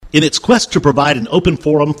In its quest to provide an open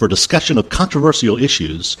forum for discussion of controversial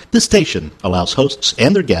issues, this station allows hosts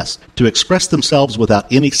and their guests to express themselves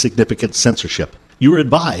without any significant censorship. You are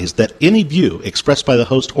advised that any view expressed by the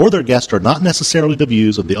host or their guest are not necessarily the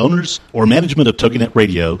views of the owners or management of TogiNet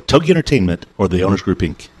Radio, Togi Entertainment, or the Owners Group,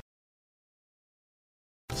 Inc.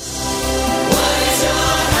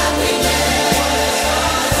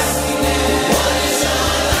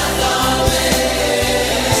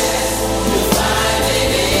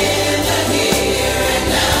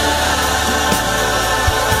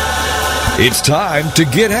 It's time to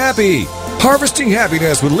get happy. Harvesting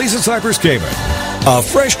Happiness with Lisa Cypers-Kamen. A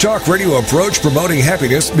fresh talk radio approach promoting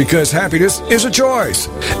happiness because happiness is a choice.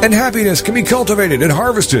 And happiness can be cultivated and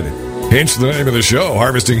harvested. Hence the name of the show,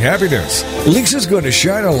 Harvesting Happiness. Lisa's going to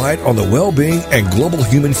shine a light on the well-being and global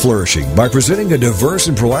human flourishing by presenting a diverse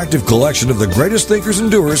and proactive collection of the greatest thinkers and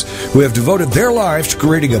doers who have devoted their lives to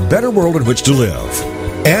creating a better world in which to live.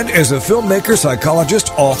 And as a filmmaker,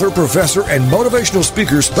 psychologist, author, professor, and motivational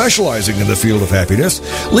speaker specializing in the field of happiness,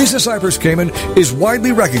 Lisa Cypers-Kamen is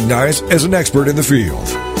widely recognized as an expert in the field.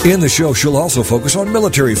 In the show, she'll also focus on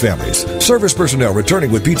military families, service personnel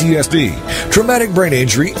returning with PTSD, traumatic brain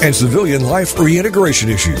injury, and civilian life reintegration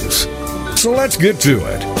issues. So let's get to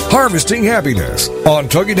it. Harvesting Happiness on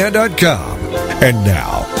TogiNet.com. And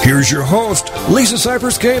now, here's your host, Lisa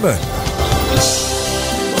Cypers-Kamen.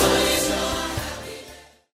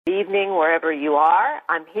 Evening, wherever you are.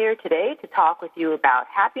 I'm here today to talk with you about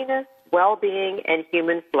happiness, well-being, and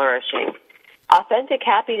human flourishing. Authentic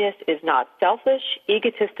happiness is not selfish,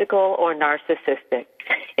 egotistical, or narcissistic.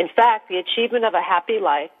 In fact, the achievement of a happy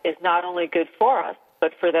life is not only good for us,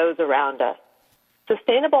 but for those around us.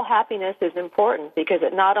 Sustainable happiness is important because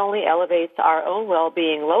it not only elevates our own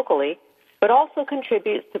well-being locally, but also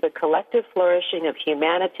contributes to the collective flourishing of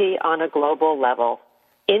humanity on a global level.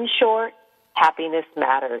 In short, happiness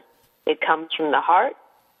matters. It comes from the heart,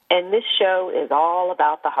 and this show is all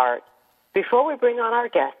about the heart. Before we bring on our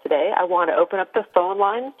guest today, I want to open up the phone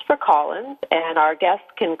lines for call-ins, and our guests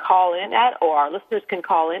can call in at, or our listeners can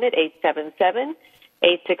call in at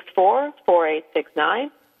 877-864-4869,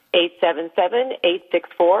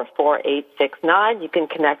 877-864-4869. You can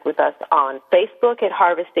connect with us on Facebook at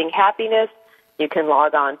Harvesting Happiness. You can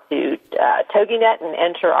log on to TogiNet and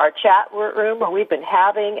enter our chat room where we've been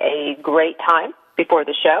having a great time before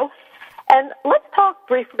the show. And let's talk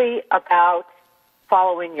briefly about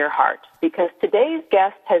following your heart, because today's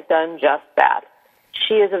guest has done just that.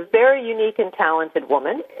 She is a very unique and talented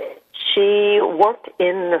woman. She worked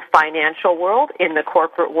in the financial world, in the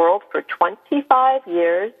corporate world, for 25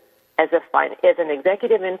 years as an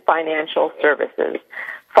executive in financial services.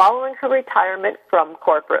 Following her retirement from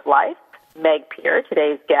corporate life, Meg Pier,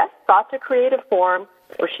 today's guest, sought to create a forum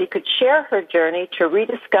where she could share her journey to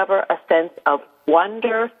rediscover a sense of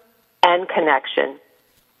wonder and connection.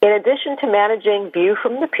 In addition to managing View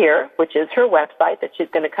from the Pier, which is her website that she's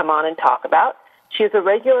going to come on and talk about, she is a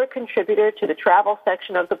regular contributor to the travel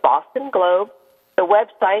section of the Boston Globe, the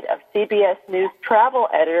website of CBS News travel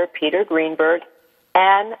editor Peter Greenberg,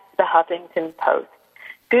 and the Huffington Post.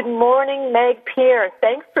 Good morning, Meg Pier.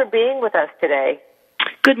 Thanks for being with us today.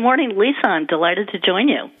 Good morning, Lisa. I'm delighted to join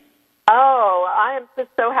you. Oh, I am just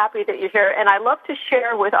so happy that you're here. And I love to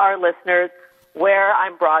share with our listeners where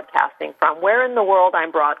I'm broadcasting from, where in the world I'm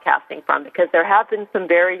broadcasting from, because there have been some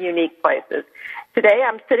very unique places. Today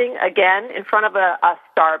I'm sitting again in front of a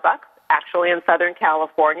Starbucks, actually in Southern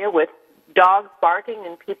California, with dogs barking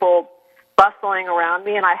and people bustling around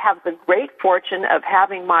me. And I have the great fortune of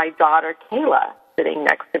having my daughter, Kayla, sitting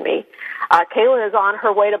next to me. Kayla is on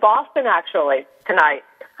her way to Boston, actually, tonight.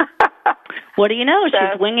 What do you know?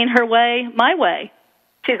 She's winging her way my way.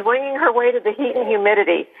 She's winging her way to the heat and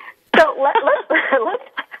humidity. So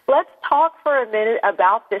let's talk for a minute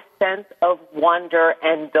about this sense of wonder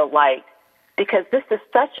and delight, because this is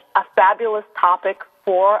such a fabulous topic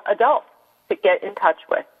for adults to get in touch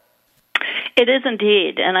with. It is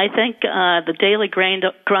indeed, and I think the daily grind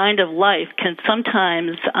of life can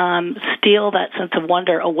sometimes steal that sense of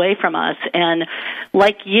wonder away from us. And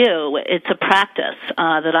like you, it's a practice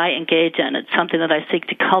that I engage in. It's something that I seek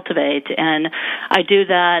to cultivate, and I do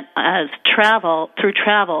that as through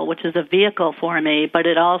travel, which is a vehicle for me, but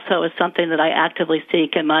it also is something that I actively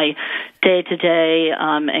seek in my day-to-day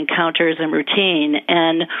encounters and routine.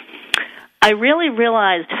 And I really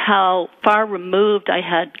realized how far removed I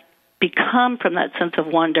had become from that sense of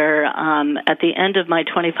wonder at the end of my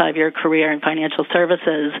 25-year career in financial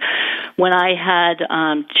services, when I had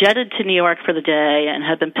jetted to New York for the day and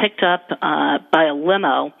had been picked up by a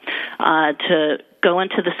limo to go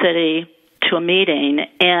into the city to a meeting.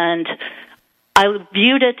 And I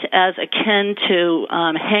viewed it as akin to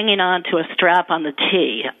hanging on to a strap on the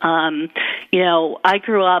T. I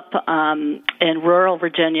grew up in rural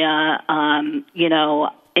Virginia, and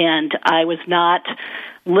I was not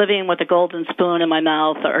living with a golden spoon in my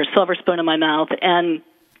mouth or a silver spoon in my mouth. And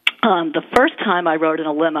the first time I rode in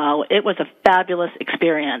a limo, it was a fabulous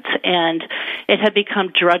experience, and it had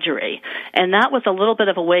become drudgery. And that was a little bit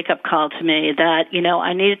of a wake-up call to me that,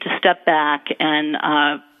 I needed to step back and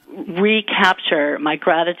recapture my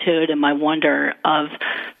gratitude and my wonder of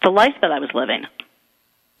the life that I was living.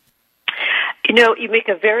 You make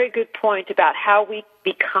a very good point about how we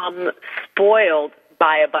become spoiled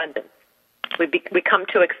by abundance. We come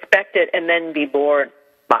to expect it and then be bored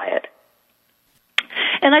by it.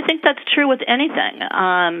 And I think that's true with anything.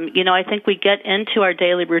 I think we get into our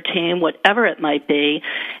daily routine, whatever it might be,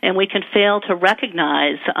 and we can fail to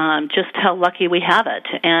recognize just how lucky we have it.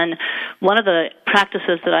 And one of the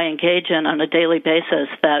practices that I engage in on a daily basis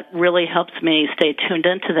that really helps me stay tuned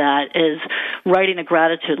into that is writing a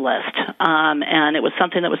gratitude list. And it was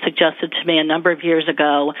something that was suggested to me a number of years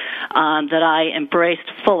ago that I embraced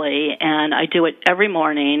fully, and I do it every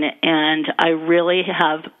morning, and I really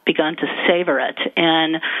have begun to savor it.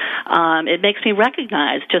 And it makes me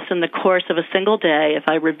recognize just in the course of a single day, if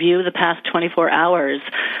I review the past 24 hours,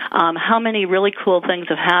 how many really cool things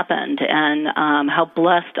have happened and how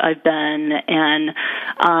blessed I've been.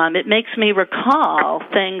 And it makes me recall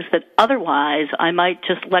things that otherwise I might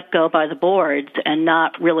just let go by the boards and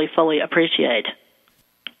not really fully appreciate.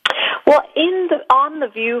 Well, on the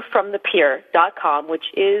view from the Pier.com, which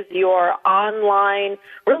is your online,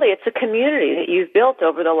 really it's a community that you've built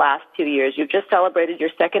over the last 2 years. You've just celebrated your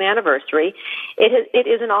second anniversary. It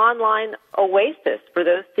is an online oasis for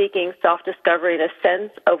those seeking self-discovery and a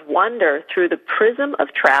sense of wonder through the prism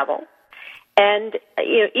of travel. And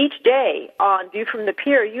each day on View from the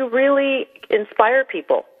Pier, you really inspire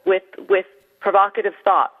people with provocative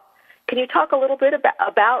thoughts. Can you talk a little bit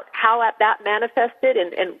about how that manifested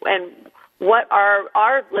and what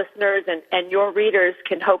our listeners and your readers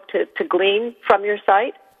can hope to glean from your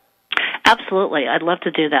site? Absolutely. I'd love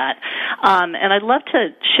to do that. And I'd love to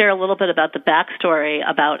share a little bit about the backstory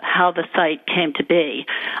about how the site came to be.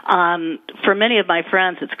 For many of my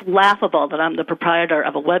friends, it's laughable that I'm the proprietor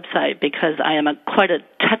of a website because I am quite a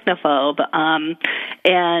technophobe.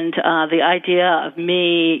 And the idea of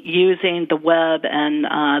me using the web and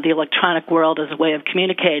the electronic world as a way of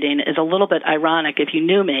communicating is a little bit ironic if you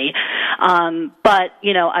knew me. But,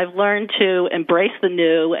 I've learned to embrace the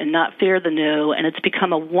new and not fear the new, and it's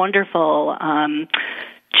become a wonderful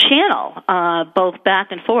channel, both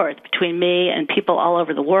back and forth between me and people all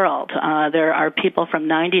over the world. There are people from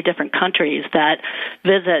 90 different countries that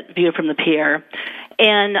visit View from the Pier.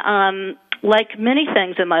 And like many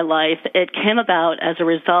things in my life, it came about as a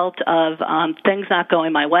result of things not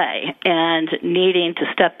going my way and needing to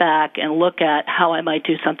step back and look at how I might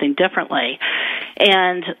do something differently.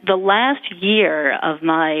 And the last year of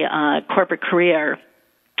my corporate career,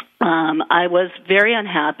 I was very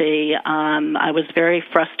unhappy. I was very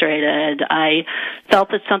frustrated. I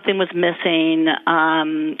felt that something was missing.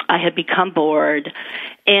 I had become bored.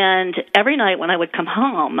 And every night when I would come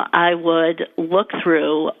home, I would look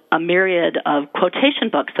through a myriad of quotation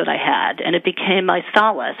books that I had, and it became my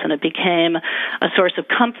solace, and it became a source of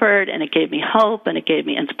comfort, and it gave me hope, and it gave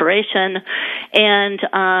me inspiration.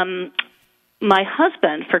 And my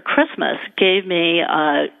husband, for Christmas, gave me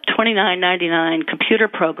a $29.99 computer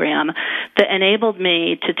program that enabled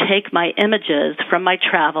me to take my images from my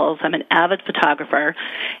travels. I'm an avid photographer,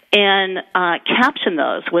 and caption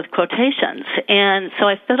those with quotations. And so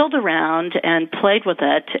I fiddled around and played with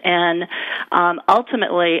it, and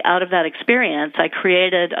ultimately, out of that experience, I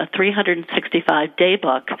created a 365-day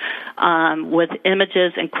book with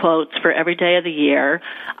images and quotes for every day of the year.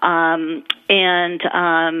 And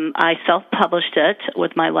I self-published it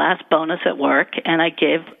with my last bonus at work, and I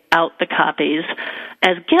gave out the copies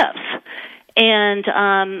as gifts. And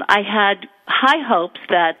I had high hopes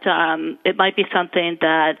that it might be something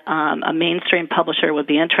that a mainstream publisher would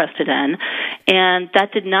be interested in, and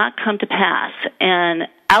that did not come to pass. And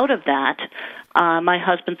out of that, my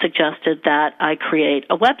husband suggested that I create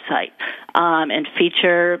a website and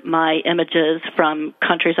feature my images from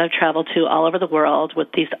countries I've traveled to all over the world with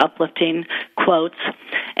these uplifting quotes.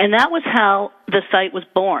 And that was how the site was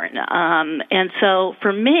born. And so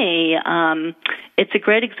for me, it's a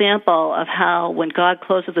great example of how when God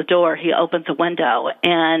closes a door, he opens a window.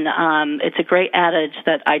 And it's a great adage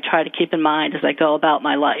that I try to keep in mind as I go about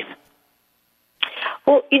my life.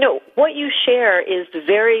 Well, what you share is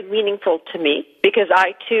very meaningful to me because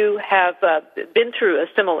I, too, have been through a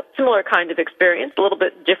similar kind of experience, a little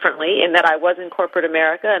bit differently, in that I was in corporate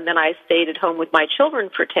America, and then I stayed at home with my children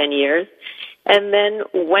for 10 years, and then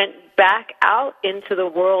went back out into the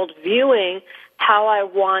world viewing how I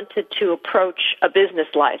wanted to approach a business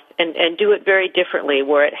life and do it very differently,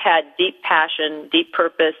 where it had deep passion, deep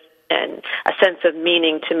purpose, and a sense of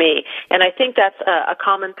meaning to me. And I think that's a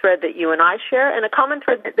common thread that you and I share, and a common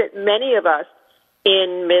thread that many of us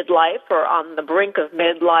in midlife or on the brink of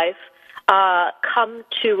midlife come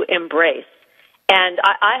to embrace. And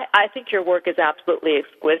I think your work is absolutely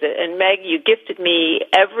exquisite. And Meg, you gifted me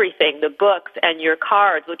everything, the books and your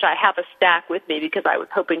cards, which I have a stack with me because I was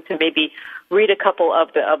hoping to maybe read a couple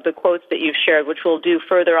of the quotes that you've shared, which we'll do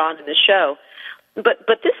further on in the show. But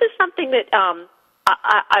this is something that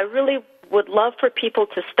I really would love for people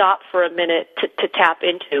to stop for a minute to tap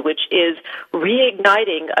into, which is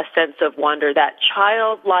reigniting a sense of wonder, that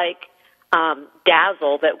childlike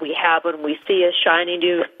dazzle that we have when we see a shiny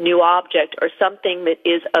new object or something that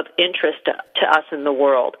is of interest to us in the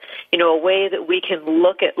world. A way that we can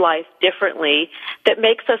look at life differently that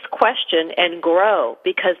makes us question and grow,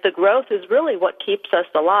 because the growth is really what keeps us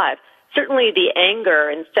alive. Certainly the anger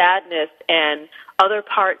and sadness and other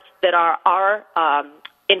parts that are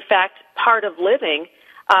in fact, part of living,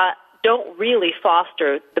 don't really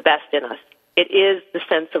foster the best in us. It is the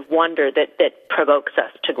sense of wonder that provokes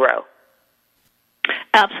us to grow.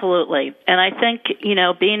 Absolutely. And I think,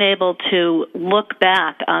 being able to look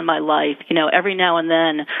back on my life, every now and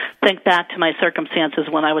then think back to my circumstances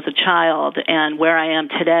when I was a child and where I am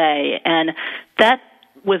today. And that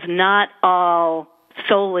was not all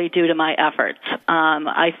solely due to my efforts.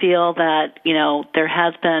 I feel that, there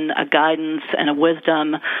has been a guidance and a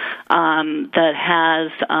wisdom that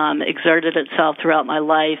has exerted itself throughout my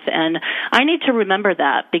life. And I need to remember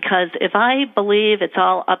that, because if I believe it's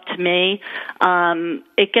all up to me,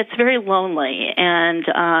 it gets very lonely and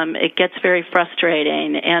it gets very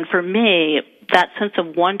frustrating. And for me, that sense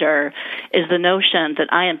of wonder is the notion that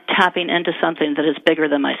I am tapping into something that is bigger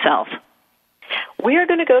than myself. We are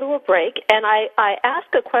going to go to a break, and I ask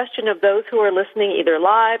a question of those who are listening either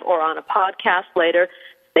live or on a podcast later.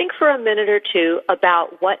 Think for a minute or two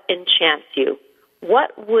about what enchants you.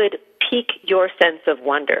 What would pique your sense of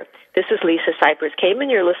wonder? This is Lisa Cypers-Kamen.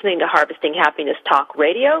 You're listening to Harvesting Happiness Talk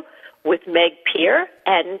Radio with Meg Pier,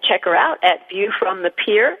 and check her out at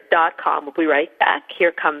viewfromthepier.com. We'll be right back.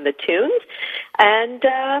 Here come the tunes. And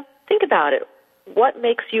think about it. What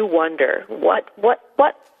makes you wonder? What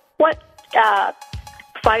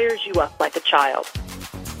fires you up like a child?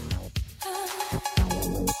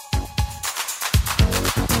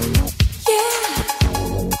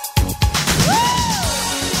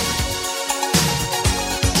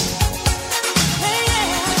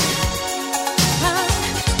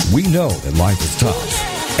 We know that life is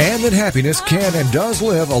tough and that happiness can and does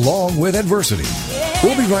live along with adversity.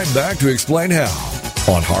 We'll be right back to explain how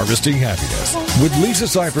on Harvesting Happiness with Lisa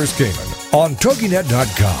Cypers-Kamen on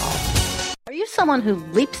TogiNet.com. Are you someone who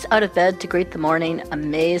leaps out of bed to greet the morning,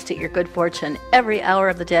 amazed at your good fortune every hour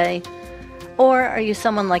of the day? Or are you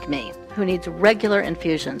someone like me who needs regular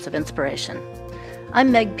infusions of inspiration?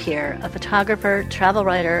 I'm Meg Pier, a photographer, travel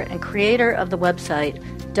writer, and creator of the website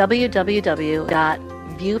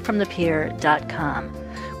www.viewfromthepier.com,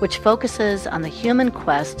 which focuses on the human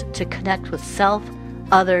quest to connect with self,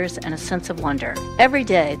 others, and a sense of wonder. Every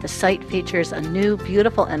day, the site features a new,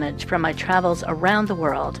 beautiful image from my travels around the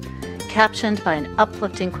world, captioned by an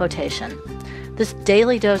uplifting quotation. This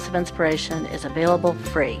daily dose of inspiration is available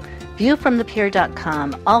free.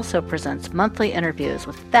 Viewfromthepier.com also presents monthly interviews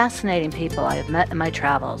with fascinating people I have met in my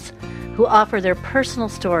travels, who offer their personal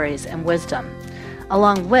stories and wisdom,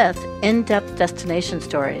 along with in-depth destination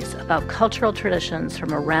stories about cultural traditions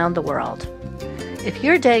from around the world. If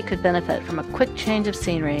your day could benefit from a quick change of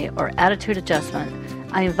scenery or attitude adjustment,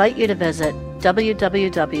 I invite you to visit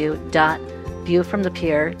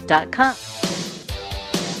www.viewfromthepier.com.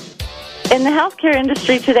 In the healthcare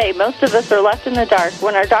industry today, most of us are left in the dark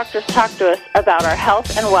when our doctors talk to us about our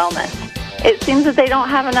health and wellness. It seems that they don't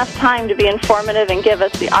have enough time to be informative and give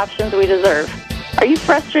us the options we deserve. Are you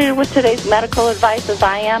frustrated with today's medical advice as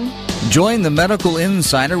I am? Join the Medical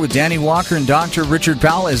Insider with Danny Walker and Dr. Richard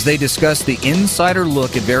Powell as they discuss the insider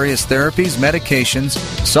look at various therapies, medications,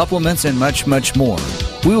 supplements, and much, much more.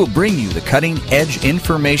 We will bring you the cutting-edge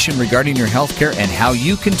information regarding your healthcare and how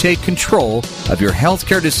you can take control of your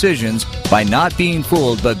healthcare decisions by not being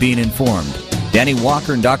fooled but being informed. Danny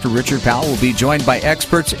Walker and Dr. Richard Powell will be joined by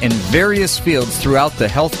experts in various fields throughout the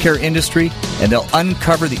healthcare industry, and they'll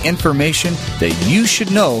uncover the information that you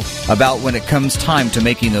should know about when it comes time to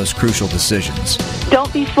making those crucial decisions.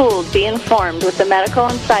 Don't be fooled. Be informed with the Medical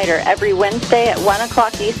Insider every Wednesday at 1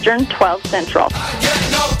 o'clock Eastern, 12 Central.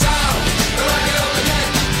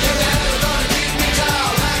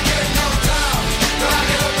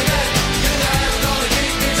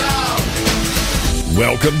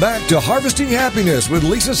 Welcome back to Harvesting Happiness with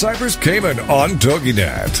Lisa Cypers Kamen on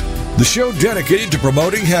TogiNet, the show dedicated to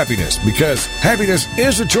promoting happiness because happiness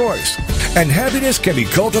is a choice, and happiness can be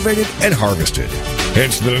cultivated and harvested.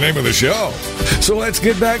 Hence the name of the show. So let's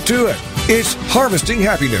get back to it. It's Harvesting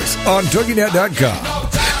Happiness on TogiNet.com.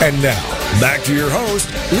 And now, back to your host,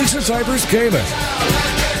 Lisa Cypers Kamen.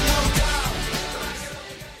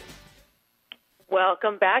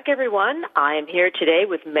 Welcome back, everyone. I am here today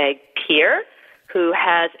with Meg Pier, who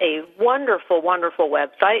has a wonderful, wonderful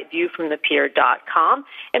website, viewfromthepier.com.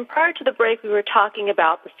 And prior to the break, we were talking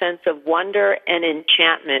about the sense of wonder and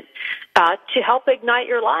enchantment to help ignite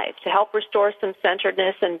your life, to help restore some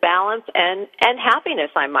centeredness and balance and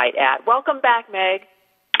happiness, I might add. Welcome back, Meg.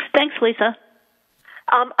 Thanks, Lisa.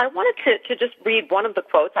 I wanted to just read one of the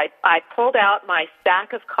quotes. I pulled out my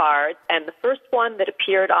stack of cards, and the first one that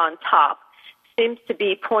appeared on top seems to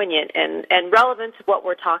be poignant and relevant to what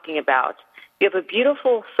we're talking about. You have a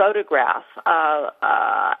beautiful photograph.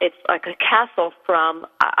 It's like a castle from,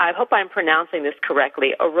 I hope I'm pronouncing this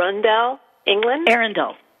correctly, Arundel, England?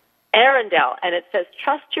 Arundel. And it says,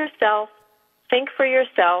 trust yourself, think for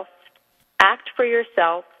yourself, act for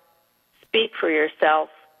yourself, speak for yourself,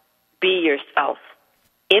 be yourself.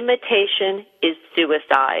 Imitation is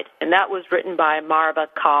suicide. And that was written by Marva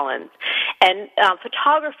Collins. And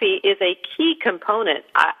photography is a key component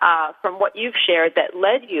from what you've shared that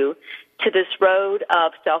led you to this road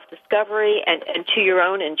of self-discovery and to your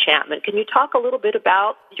own enchantment. Can you talk a little bit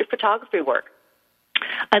about your photography work?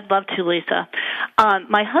 I'd love to, Lisa.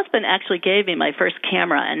 My husband actually gave me my first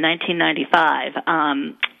camera in 1995,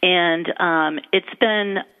 and it's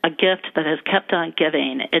been a gift that has kept on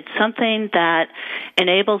giving. It's something that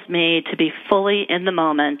enables me to be fully in the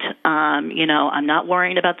moment. I'm not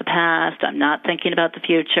worrying about the past. I'm not thinking about the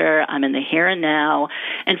future. I'm in the here and now.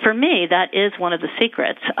 And for me, that is one of the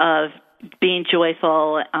secrets of being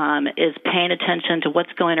joyful, is paying attention to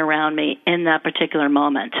what's going around me in that particular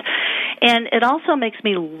moment. And it also makes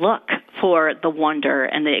me look for the wonder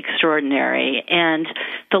and the extraordinary. And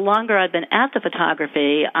the longer I've been at the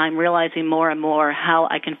photography, I'm realizing more and more how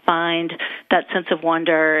I can find that sense of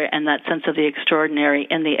wonder and that sense of the extraordinary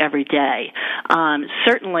in the everyday.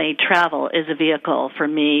 Certainly, travel is a vehicle for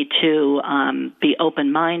me to be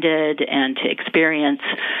open-minded and to experience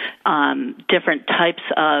different types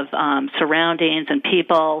of surroundings and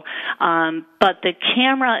people. But the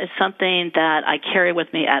camera is something that I carry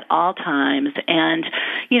with me at all times. And,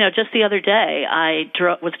 just the other day, I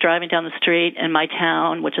was driving down the street in my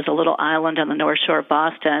town, which is a little island on the North Shore of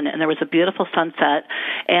Boston, and there was a beautiful sunset.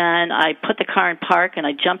 And I put the car in park, and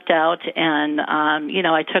I jumped out, and,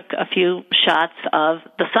 I took a few shots of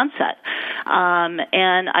the sunset.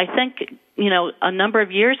 And I think, a number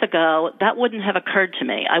of years ago, that wouldn't have occurred to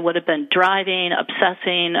me. I would have been driving,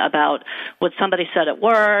 obsessing about what somebody said at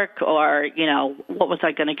work or, what was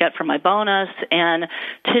I going to get for my bonus. And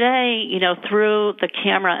today, through the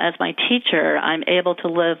camera as my teacher, I'm able to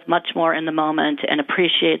live much more in the moment and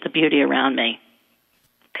appreciate the beauty around me.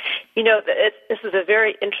 This is a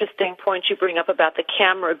very interesting point you bring up about the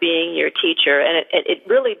camera being your teacher and it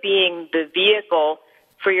really being the vehicle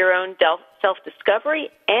for your own self-discovery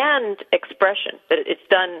and expression. That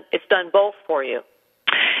it's done both for you.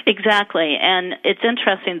 Exactly, and it's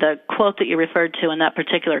interesting, the quote that you referred to in that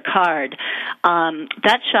particular card,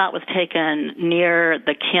 that shot was taken near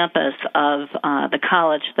the campus of the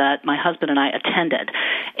college that my husband and I attended.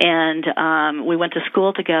 And we went to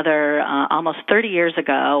school together almost 30 years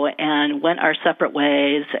ago and went our separate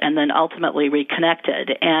ways and then ultimately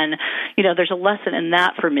reconnected. And, there's a lesson in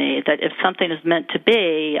that for me, that if something is meant to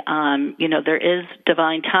be, there is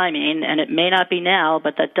divine timing, and it may not be now,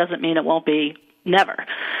 but that doesn't mean it won't be never.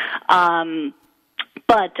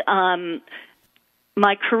 But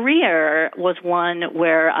my career was one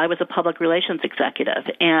where I was a public relations executive,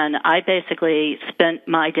 and I basically spent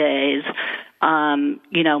my days,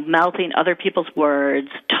 mouthing other people's words,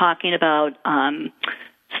 talking about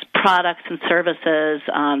products and services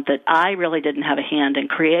that I really didn't have a hand in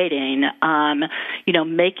creating,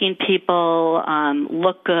 making people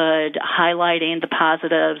look good, highlighting the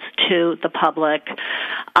positives to the public.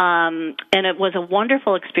 And it was a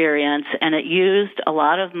wonderful experience, and it used a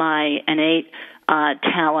lot of my innate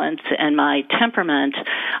talents and my temperament.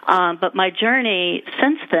 But my journey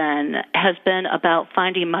since then has been about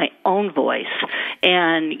finding my own voice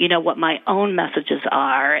and, what my own messages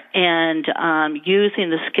are, and using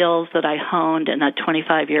the skills that I honed in that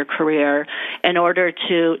 25-year career in order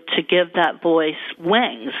to give that voice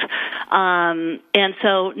wings. And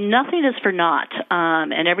so nothing is for naught,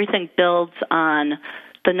 and everything builds on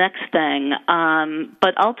the next thing.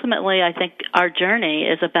 But ultimately, I think our journey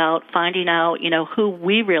is about finding out, who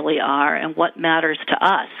we really are and what matters to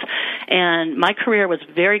us. And my career was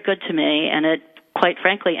very good to me, and it, quite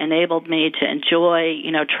frankly, enabled me to enjoy,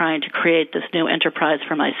 trying to create this new enterprise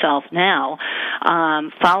for myself now,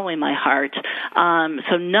 following my heart.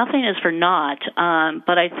 So nothing is for naught,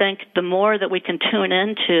 but I think the more that we can tune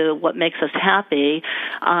into what makes us happy,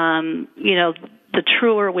 the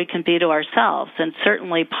truer we can be to ourselves. And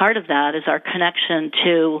certainly part of that is our connection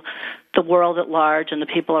to the world at large and the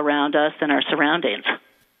people around us and our surroundings.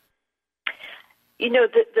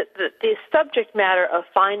 The subject matter of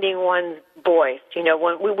finding one's voice,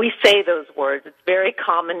 when we say those words, it's very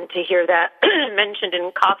common to hear that mentioned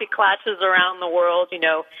in coffee classes around the world,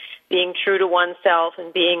 being true to oneself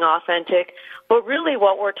and being authentic. But really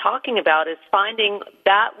what we're talking about is finding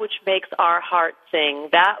that which makes our heart sing,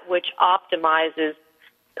 that which optimizes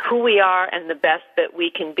who we are and the best that we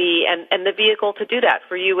can be, and the vehicle to do that.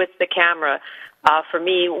 For you, it's the camera. For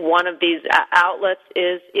me, one of these outlets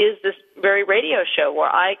is this very radio show where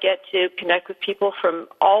I get to connect with people from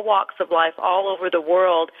all walks of life, all over the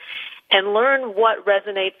world, and learn what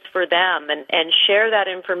resonates for them and share that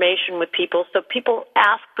information with people so people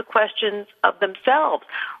ask the questions of themselves.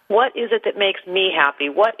 What is it that makes me happy?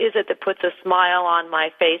 What is it that puts a smile on my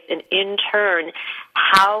face? And in turn,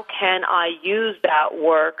 how can I use that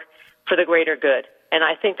work for the greater good? And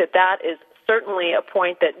I think that is certainly a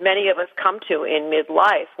point that many of us come to in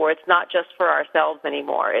midlife, where it's not just for ourselves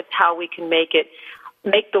anymore. It's how we can make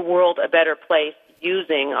the world a better place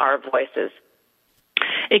using our voices.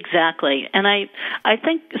 Exactly. And I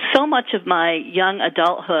think so much of my young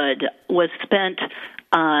adulthood was spent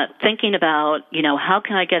thinking about, how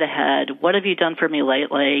can I get ahead? What have you done for me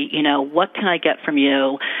lately? What can I get from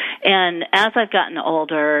you? And as I've gotten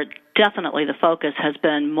older, definitely the focus has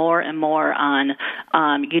been more and more on,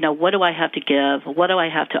 what do I have to give? What do I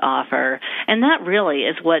have to offer? And that really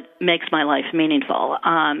is what makes my life meaningful.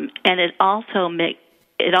 And it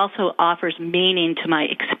also offers meaning to my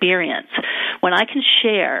experience. When I can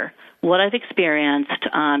share what I've experienced,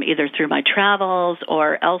 either through my travels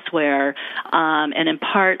or elsewhere, and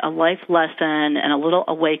impart a life lesson and a little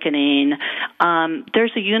awakening,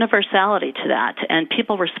 there's a universality to that, and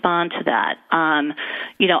people respond to that.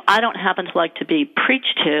 I don't happen to like to be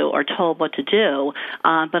preached to or told what to do,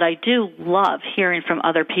 but I do love hearing from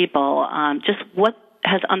other people just what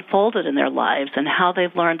has unfolded in their lives and how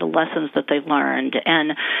they've learned the lessons that they've learned.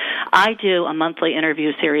 And I do a monthly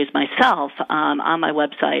interview series myself on my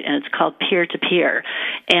website, and it's called Pier to Pier.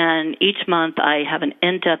 And each month I have an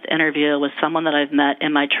in-depth interview with someone that I've met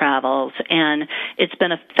in my travels. And it's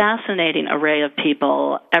been a fascinating array of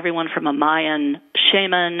people, everyone from a Mayan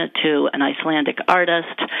shaman to an Icelandic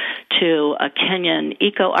artist to a Kenyan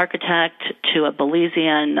eco-architect to a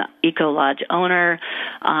Belizean eco-lodge owner.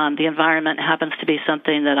 The environment happens to be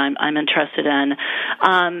something that I'm interested in.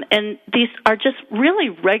 And these are just really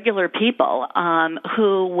regular people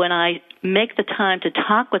who, when I make the time to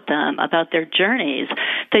talk with them about their journeys,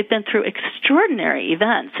 they've been through extraordinary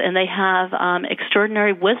events, and they have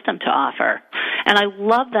extraordinary wisdom to offer. And I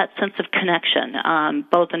love that sense of connection,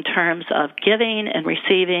 both in terms of giving and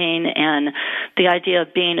receiving, and the idea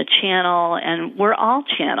of being a channel. And we're all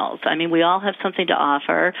channels. I mean, we all have something to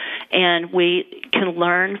offer, and we can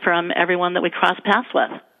learn from everyone that we cross paths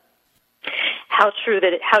with. How true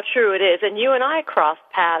it is. And you and I crossed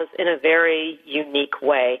paths in a very unique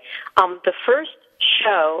way. The first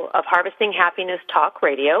show of Harvesting Happiness Talk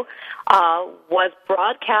Radio was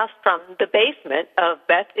broadcast from the basement of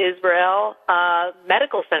Beth Israel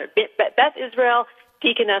Medical Center, Beth Israel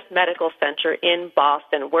Deaconess Medical Center in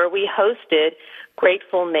Boston, where we hosted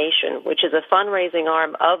Grateful Nation, which is a fundraising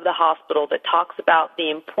arm of the hospital that talks about the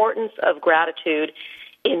importance of gratitude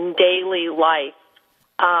in daily life,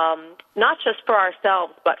 not just for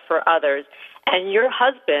ourselves, but for others. And your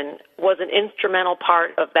husband was an instrumental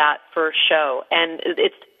part of that first show. And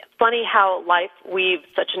it's funny how life weaves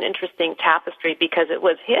such an interesting tapestry, because it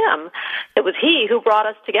was he who brought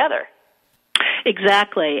us together.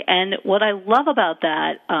 Exactly. And what I love about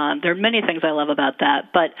that, there are many things I love about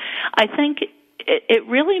that, but I think it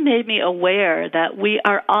really made me aware that we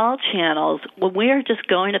are all channels when we are just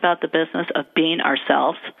going about the business of being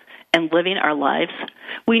ourselves and living our lives,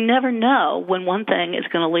 we never know when one thing is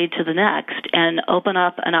going to lead to the next and open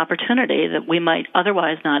up an opportunity that we might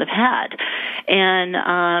otherwise not have had. And,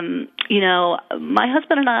 my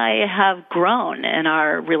husband and I have grown in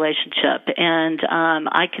our relationship, and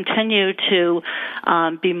I continue to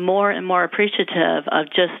be more and more appreciative of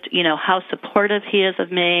just, how supportive he is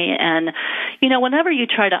of me. And, whenever you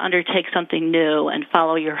try to undertake something new and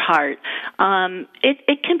follow your heart,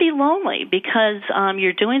 it can be lonely because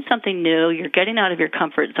you're doing something new, you're getting out of your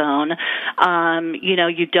comfort zone,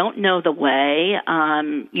 you don't know the way,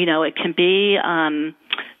 it can be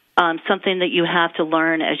something that you have to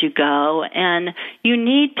learn as you go, and you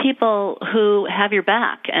need people who have your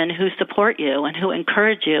back and who support you and who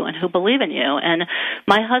encourage you and who believe in you. And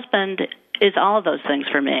my husband is all of those things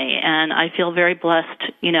for me, and I feel very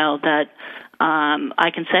blessed, that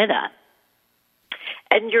I can say that.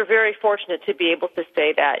 And you're very fortunate to be able to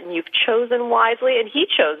say that. And you've chosen wisely, and he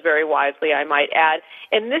chose very wisely, I might add.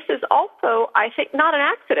 And this is also, I think, not an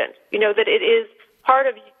accident, that it is part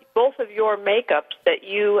of both of your makeups that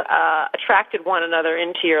you attracted one another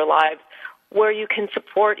into your lives, where you can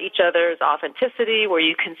support each other's authenticity, where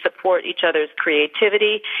you can support each other's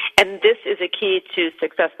creativity. And this is a key to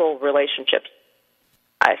successful relationships,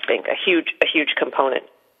 I think, a huge component.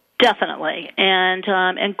 Definitely,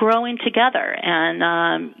 and growing together,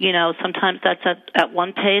 and sometimes that's at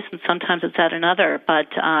one pace, and sometimes it's at another. But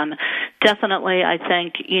definitely, I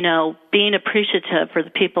think being appreciative for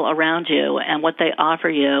the people around you and what they offer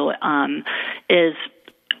you is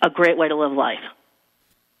a great way to live life.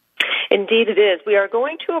 Indeed it is. We are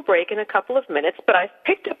going to a break in a couple of minutes, but I've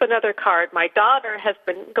picked up another card. My daughter has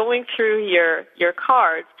been going through your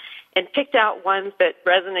cards and picked out ones that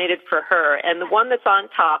resonated for her. And the one that's on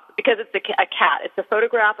top, because it's a cat, it's a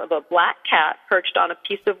photograph of a black cat perched on a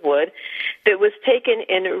piece of wood that was taken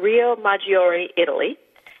in Rio Maggiore, Italy.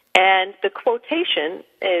 And the quotation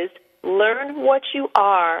is, "Learn what you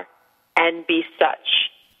are and be such."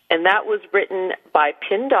 And that was written by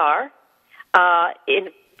Pindar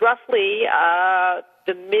in roughly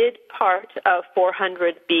the mid part of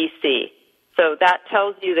 400 BC. So that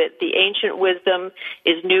tells you that the ancient wisdom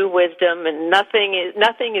is new wisdom, and nothing is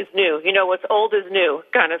new. What's old is new,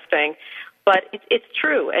 kind of thing. But it's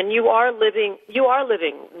true, and you are living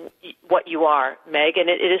what you are, Meg. And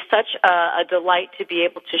it is such a delight to be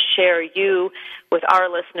able to share you with our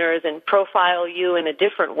listeners and profile you in a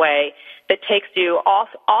different way that takes you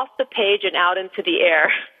off the page and out into the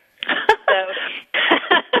air.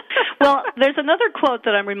 Well, there's another quote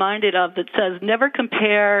that I'm reminded of that says, "Never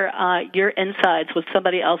compare your insides with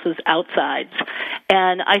somebody else's outsides."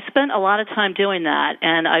 And I spent a lot of time doing that,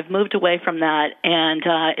 and I've moved away from that, and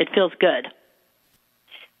it feels good.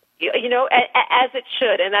 As it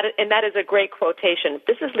should, and that is a great quotation.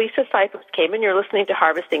 This is Lisa Cypress Kamen. You're listening to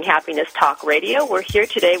Harvesting Happiness Talk Radio. We're here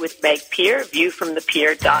today with Meg Pier,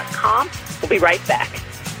 viewfromthepier.com. We'll be right back.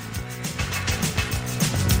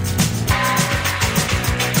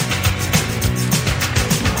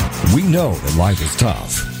 We know that life is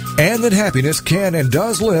tough, and that happiness can and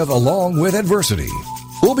does live along with adversity.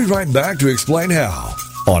 We'll be right back to explain how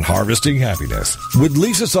on Harvesting Happiness with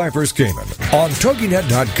Lisa Cypress Kamen on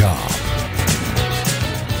TogiNet.com.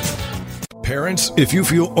 Parents, if you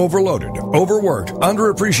feel overloaded, overworked,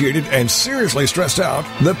 underappreciated, and seriously stressed out,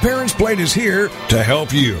 The Parents Plate is here to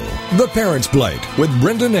help you. The Parents Plate with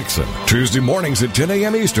Brenda Nixon. Tuesday mornings at 10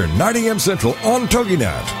 a.m. Eastern, 9 a.m. Central on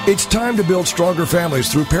TogiNet. It's time to build stronger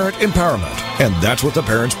families through parent empowerment, and that's what The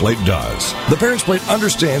Parents Plate does. The Parents Plate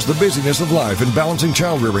understands the busyness of life and balancing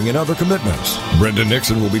child rearing and other commitments. Brenda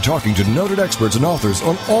Nixon will be talking to noted experts and authors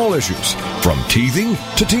on all issues, from teething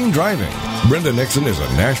to teen driving. Brenda Nixon is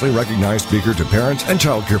a nationally recognized speaker to parents and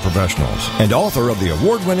child care professionals and author of the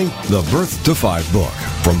award-winning The Birth to 5 book.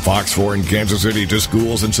 From Fox 4 in Kansas City to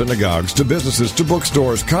schools and synagogues to businesses to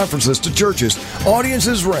bookstores, conferences to churches,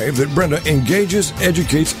 audiences rave that Brenda engages,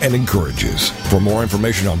 educates, and encourages. For more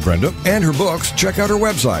information on Brenda and her books, check out her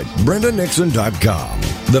website, BrendaNixon.com.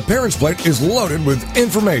 The Parents Plate is loaded with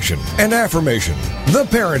information and affirmation. The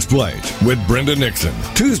Parents Plate with Brenda Nixon.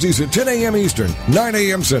 Tuesdays at 10 a.m. Eastern, 9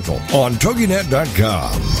 a.m. Central on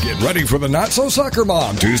TogiNet.com. Get ready for the Not-So-Soccer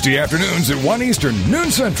Mom Tuesday afternoons at 1 Eastern, noon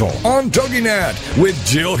Central on TogiNet with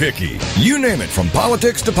Jill Hickey. You name it, from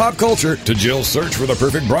politics to pop culture to Jill's search for the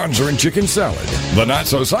perfect bronzer and chicken salad. The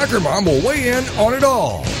Not-So-Soccer Mom will weigh in on it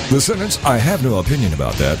all. The sentence, "I have no opinion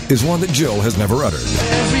about that," is one that Jill has never uttered.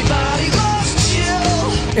 Everybody loves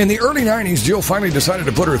Jill. In the early 90s, Jill finally decided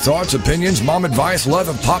to put her thoughts, opinions, mom advice, love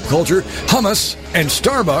of pop culture, hummus, and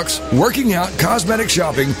Starbucks, working out, cosmetic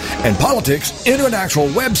shopping, and politics into an actual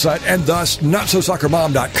website, and thus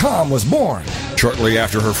NotSoSoccerMom.com was born. Shortly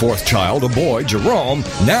after her fourth child, a boy, Jerome,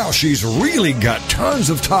 now she's really got tons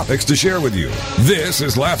of topics to share with you. This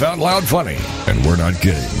is Laugh Out Loud Funny, and we're not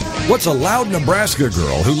kidding. What's a loud Nebraska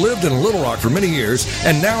girl who lived in Little Rock for many years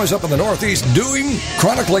and now is up in the Northeast doing?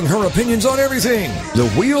 Chronicling her opinions on everything. The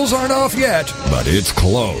wheels aren't off yet, but it's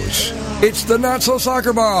close. It's the Not So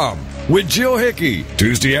Soccer Mom with Jill Hickey.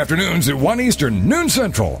 Tuesday afternoons at 1 Eastern, noon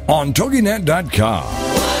Central on TogiNet.com.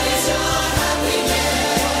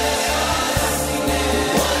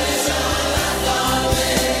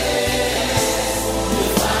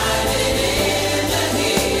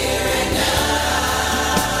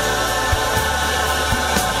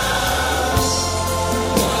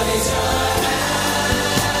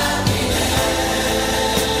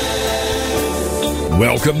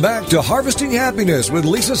 Welcome back to Harvesting Happiness with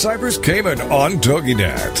Lisa Cypress Kamen on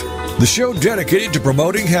TogiNet, the show dedicated to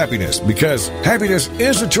promoting happiness because happiness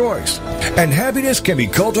is a choice, and happiness can be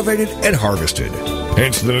cultivated and harvested.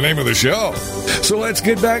 Hence the name of the show. So let's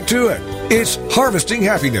get back to it. It's Harvesting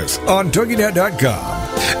Happiness on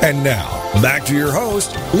TogiNet.com. And now, back to your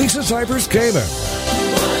host, Lisa Cypress Kamen.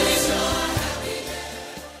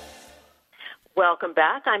 Welcome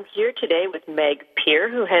back. I'm here today with Meg Pier,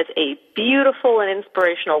 who has a beautiful and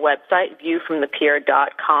inspirational website,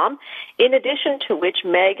 viewfromthepier.com, in addition to which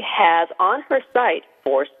Meg has on her site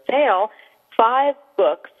for sale 5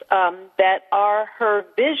 books that are her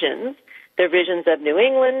visions. They're visions of New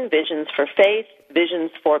England, visions for faith, visions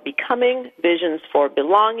for becoming, visions for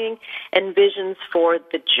belonging, and visions for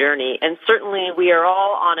the journey. And certainly we are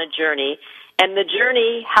all on a journey. And the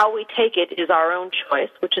journey, how we take it, is our own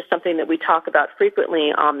choice, which is something that we talk about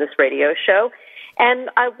frequently on this radio show.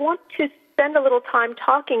 And I want to spend a little time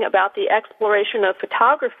talking about the exploration of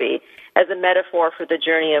photography as a metaphor for the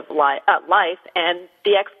journey of life and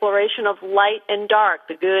the exploration of light and dark,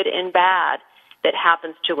 the good and bad that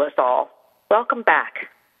happens to us all. Welcome back.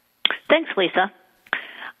 Thanks, Lisa.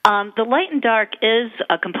 The light and dark is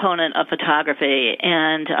a component of photography,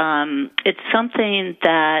 and it's something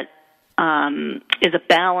that is a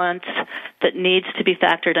balance that needs to be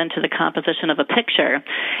factored into the composition of a picture.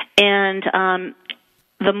 And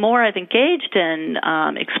the more I've engaged in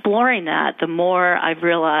exploring that, the more I've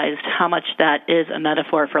realized how much that is a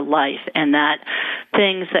metaphor for life, and that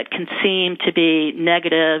things that can seem to be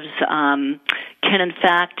negatives can in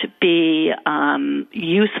fact be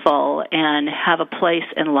useful and have a place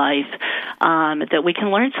in life that we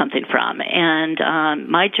can learn something from. And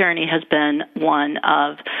my journey has been one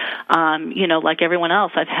of, like everyone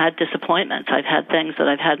else, I've had disappointments. I've had things that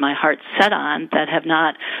I've had my heart set on that have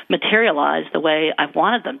not materialized the way I've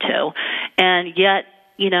wanted them to. And yet,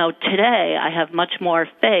 today I have much more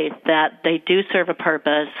faith that they do serve a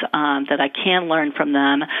purpose, that I can learn from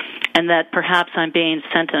them, and that perhaps I'm being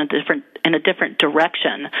sent in a different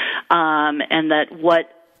direction, and that what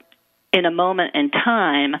in a moment in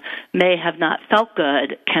time may have not felt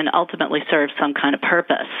good can ultimately serve some kind of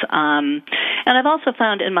purpose. And I've also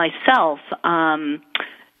found in myself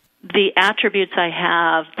the attributes I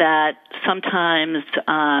have that sometimes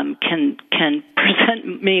can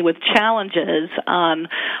present me with challenges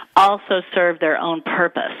also serve their own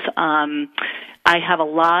purpose. I have a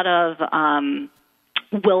lot of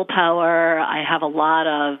willpower, I have a lot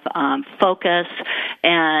of focus,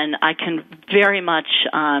 and I can very much,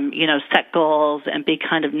 set goals and be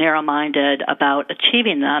kind of narrow-minded about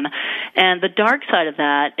achieving them. And the dark side of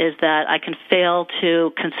that is that I can fail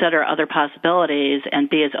to consider other possibilities and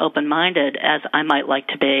be as open-minded as I might like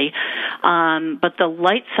to be. But the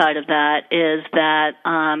light side of that is that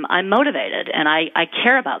I'm motivated and I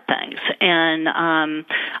care about things, and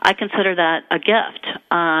I consider that a gift.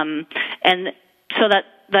 And so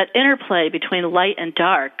that interplay between light and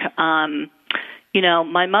dark,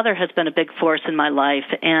 my mother has been a big force in my life,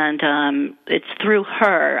 and it's through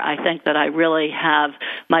her, I think, that I really have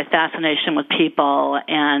my fascination with people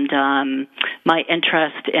and my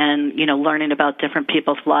interest in, learning about different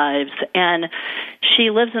people's lives. And she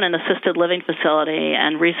lives in an assisted living facility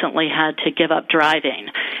and recently had to give up driving.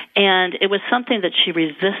 And it was something that she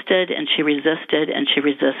resisted and she resisted and she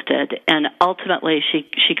resisted. And ultimately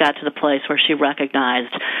she got to the place where she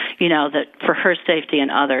recognized, that for her safety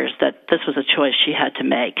and others, that this was a choice she had to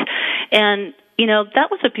make. And, that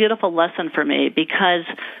was a beautiful lesson for me because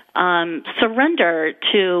surrender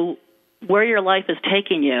to where your life is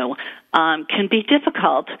taking you can be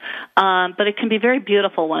difficult, but it can be very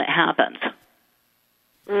beautiful when it happens.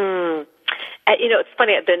 It's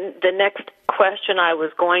funny. The next question I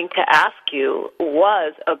was going to ask you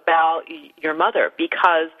was about your mother,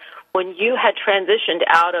 because when you had transitioned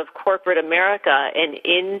out of corporate America and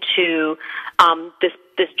into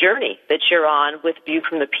this journey that you're on with View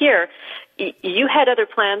from the Pier, you had other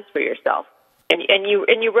plans for yourself. And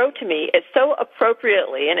you wrote to me it so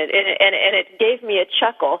appropriately, and it gave me a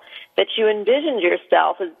chuckle that you envisioned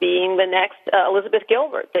yourself as being the next Elizabeth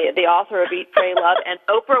Gilbert, the author of Eat, Pray, Love, and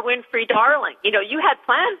Oprah Winfrey Darling. You know, you had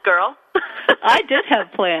plans, girl. I did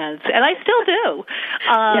have plans, and I still do.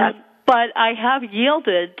 Yes. But I have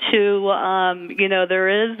yielded to, there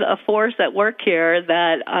is a force at work here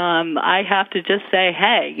that I have to just say,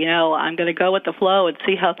 hey, I'm going to go with the flow and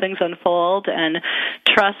see how things unfold and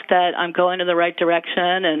trust that I'm going in the right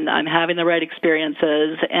direction and I'm having the right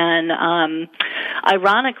experiences. And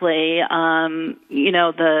ironically,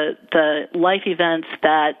 the life events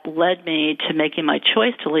that led me to making my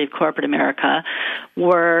choice to leave corporate America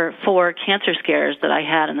were 4 cancer scares that I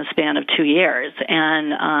had in the span of 2 years.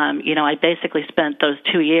 And, I basically spent those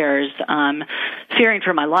 2 years fearing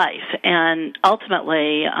for my life. And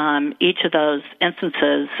ultimately, each of those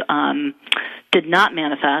instances did not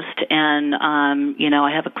manifest. And,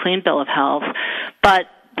 I have a clean bill of health. But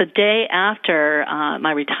the day after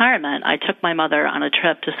my retirement, I took my mother on a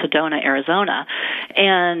trip to Sedona, Arizona.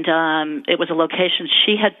 And it was a location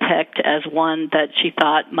she had picked as one that she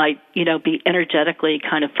thought might, be energetically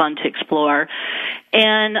kind of fun to explore.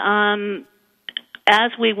 And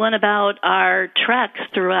as we went about our treks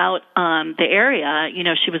throughout the area,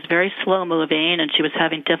 she was very slow-moving, and she was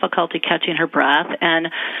having difficulty catching her breath. And,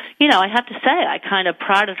 I have to say, I kind of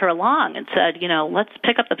prodded her along and said, let's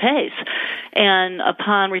pick up the pace. And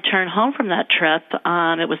upon return home from that trip,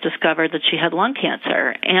 it was discovered that she had lung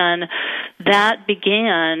cancer. And that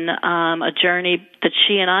began a journey that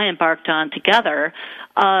she and I embarked on together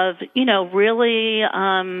of, really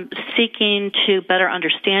seeking to better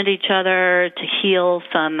understand each other, to heal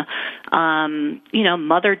some,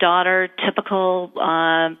 mother-daughter typical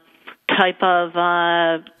type of,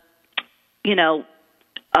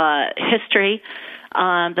 history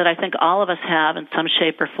that I think all of us have in some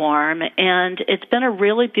shape or form. And it's been a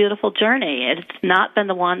really beautiful journey. It's not been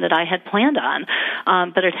the one that I had planned on,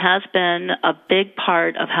 but it has been a big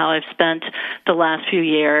part of how I've spent the last few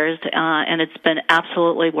years, and it's been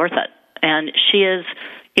absolutely worth it. And she is,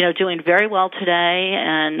 doing very well today,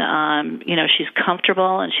 and, she's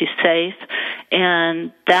comfortable and she's safe,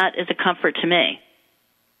 and that is a comfort to me.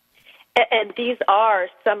 And these are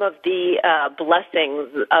some of the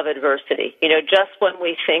blessings of adversity. Just when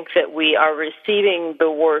we think that we are receiving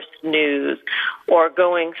the worst news or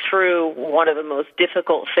going through one of the most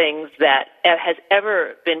difficult things that has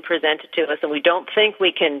ever been presented to us, and we don't think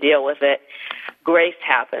we can deal with it, grace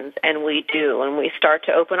happens, and we do. And we start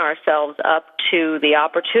to open ourselves up to the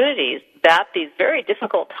opportunities that these very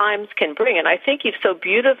difficult times can bring. And I think you've so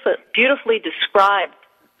beautifully described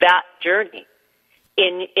that journey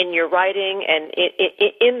in your writing and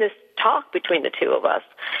in this talk between the two of us.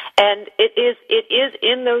 And it is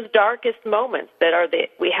in those darkest moments that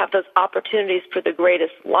we have those opportunities for the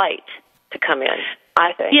greatest light to come in,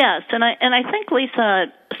 I think. Yes, and I think,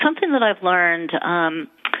 Lisa, something that I've learned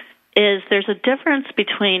is there's a difference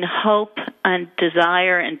between hope and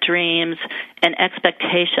desire and dreams and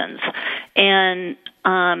expectations. And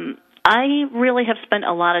I really have spent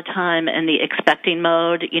a lot of time in the expecting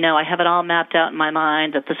mode. I have it all mapped out in my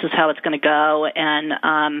mind that this is how it's going to go, and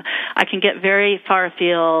I can get very far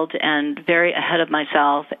afield and very ahead of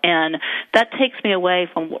myself, and that takes me away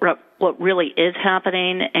from what really is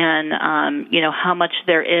happening and, how much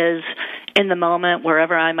there is in the moment,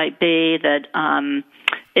 wherever I might be, that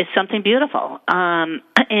is something beautiful.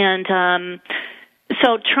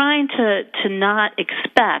 So trying to not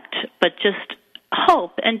expect, but just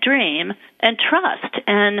hope and dream and trust.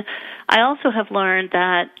 And I also have learned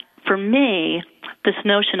that for me, this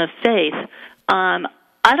notion of faith,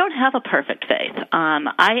 I don't have a perfect faith.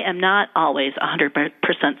 I am not always 100%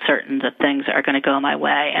 certain that things are going to go my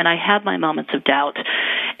way, and I have my moments of doubt.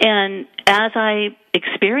 And as I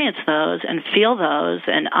experience those and feel those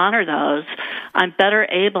and honor those, I'm better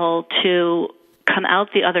able to come out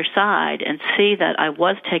the other side and see that I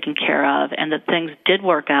was taken care of and that things did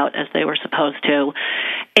work out as they were supposed to.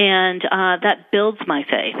 And that builds my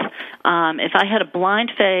faith. If I had a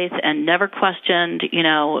blind faith and never questioned,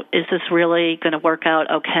 is this really going to work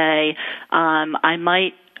out okay, I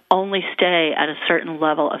might only stay at a certain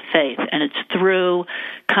level of faith. And it's through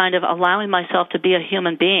kind of allowing myself to be a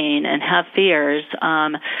human being and have fears,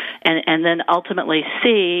 and then ultimately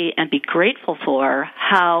see and be grateful for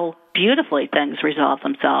how beautifully things resolve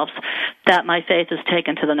themselves, that my faith is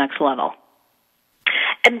taken to the next level.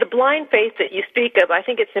 And the blind faith that you speak of, I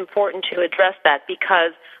think it's important to address that,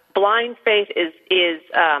 because blind faith is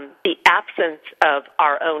the absence of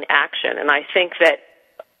our own action. And I think that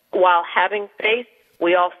while having faith,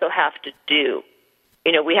 we also have to do.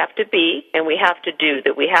 We have to be and we have to do,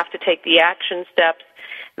 that we have to take the action steps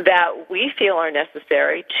that we feel are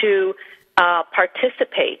necessary to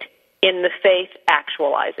participate in the faith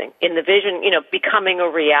actualizing, in the vision, becoming a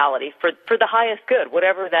reality for the highest good,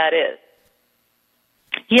 whatever that is.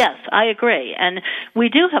 Yes, I agree. And we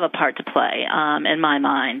do have a part to play, in my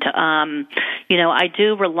mind. I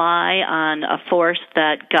do rely on a force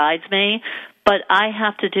that guides me, but I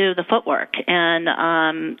have to do the footwork. And,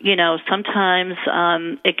 sometimes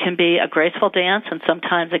it can be a graceful dance and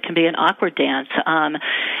sometimes it can be an awkward dance.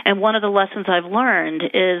 And one of the lessons I've learned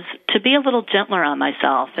is to be a little gentler on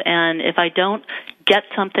myself. And if I don't get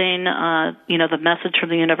something, the message from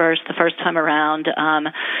the universe the first time around,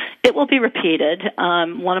 it will be repeated.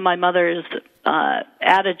 One of my mother's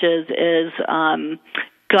adages is,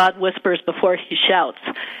 God whispers before he shouts.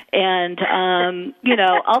 And,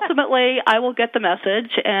 ultimately I will get the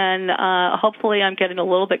message, and hopefully I'm getting a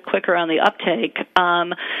little bit quicker on the uptake.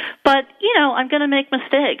 But I'm going to make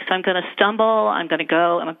mistakes. I'm going to stumble. I'm going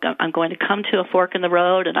to come to a fork in the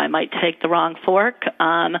road, and I might take the wrong fork.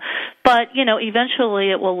 But,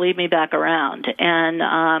 eventually it will lead me back around. And,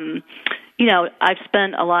 I've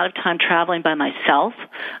spent a lot of time traveling by myself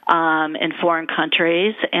in foreign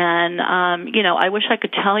countries, and, I wish I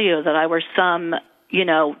could tell you that I were some,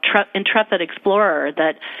 intrepid explorer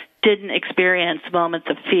that didn't experience moments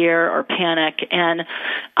of fear or panic, and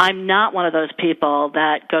I'm not one of those people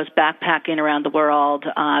that goes backpacking around the world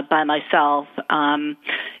by myself, and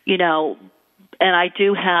I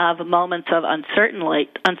do have moments of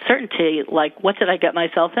uncertainty, like what did I get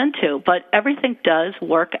myself into? But everything does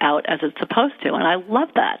work out as it's supposed to, and I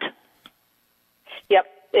love that. Yep,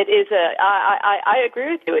 it is. I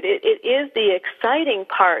agree with you. It is the exciting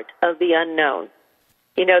part of the unknown.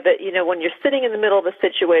 When you're sitting in the middle of a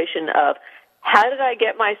situation of how did I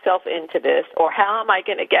get myself into this, or how am I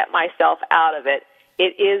going to get myself out of it?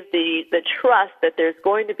 It is the trust that there's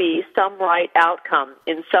going to be some right outcome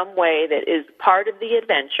in some way that is part of the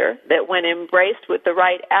adventure, that when embraced with the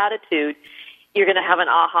right attitude, you're going to have an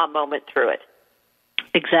aha moment through it.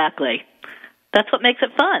 Exactly. That's what makes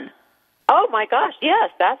it fun. Oh, my gosh,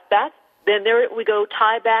 yes. Then there we go,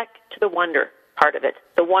 tie back to the wonder part of it.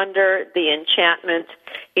 The wonder, the enchantment,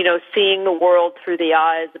 seeing the world through the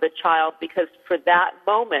eyes of a child, because for that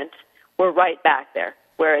moment, we're right back there,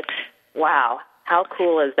 where it's, wow, how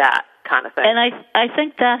cool is that kind of thing? And I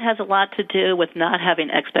think that has a lot to do with not having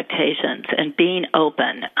expectations and being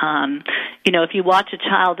open. If you watch a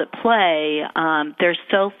child at play, they're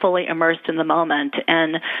so fully immersed in the moment,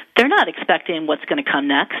 and they're not expecting what's going to come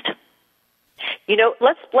next.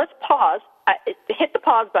 Let's pause. Hit the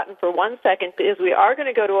pause button for 1 second, because we are going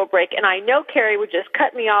to go to a break. And I know Carrie would just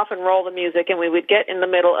cut me off and roll the music, and we would get in the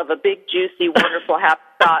middle of a big, juicy, wonderful, happy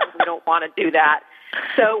thought. We don't want to do that.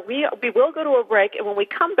 So we will go to a break, and when we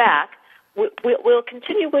come back, we'll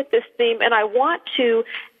continue with this theme. And I want to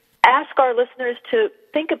ask our listeners to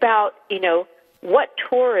think about, what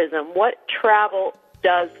tourism, what travel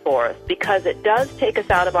does for us, because it does take us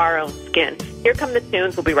out of our own skin. Here come the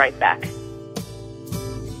tunes. We'll be right back.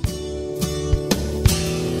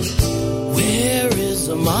 Where is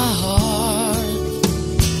my heart?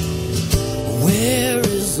 Where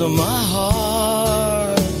is my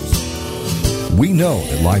heart? We know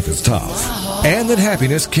that life is tough and that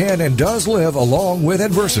happiness can and does live along with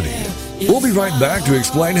adversity. We'll be right back to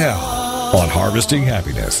explain how on Harvesting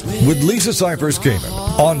Happiness with Lisa Cypers Kamen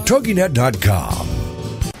on TogiNet.com.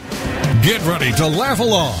 Get ready to laugh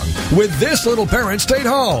along with This Little Parent Stayed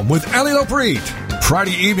Home with Ali Lopreet.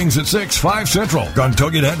 Friday evenings at 6, 5 Central on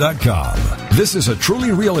TogiNet.com. This is a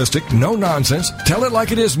truly realistic, no-nonsense,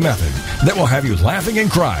 tell-it-like-it-is method that will have you laughing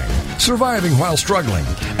and crying, surviving while struggling,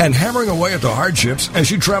 and hammering away at the hardships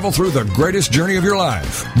as you travel through the greatest journey of your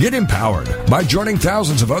life. Get empowered by joining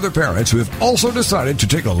thousands of other parents who have also decided to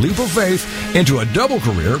take a leap of faith into a double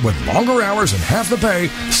career with longer hours and half the pay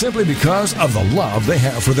simply because of the love they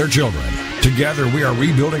have for their children. Together, we are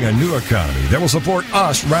rebuilding a new economy that will support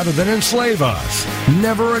us rather than enslave us.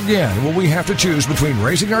 Never again will we have to choose between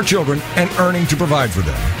raising our children and earning to provide for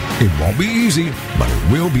them. It won't be easy, but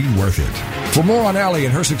it will be worth it. For more on Allie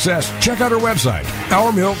and her success, check out her website,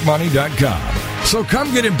 OurMilkMoney.com. So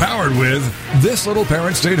come get empowered with This Little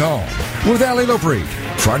Parent Stayed Home with Allie Lopreet.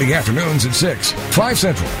 Friday afternoons at 6, 5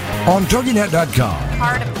 Central on TogiNet.com.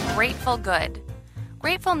 Part of Grateful Good.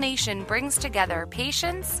 Grateful Nation brings together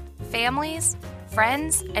patients, families,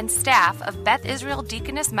 friends, and staff of Beth Israel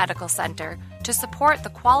Deaconess Medical Center to support the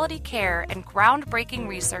quality care and groundbreaking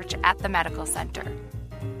research at the medical center.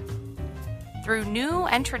 Through new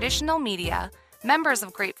and traditional media, members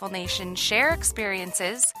of Grateful Nation share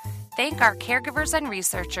experiences, thank our caregivers and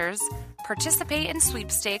researchers, participate in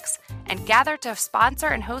sweepstakes, and gather to sponsor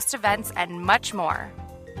and host events and much more.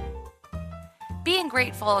 Being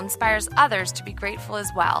grateful inspires others to be grateful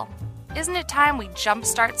as well. Isn't it time we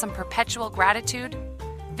jumpstart some perpetual gratitude?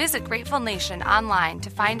 Visit Grateful Nation online to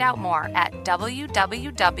find out more at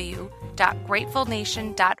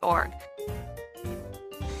www.gratefulnation.org.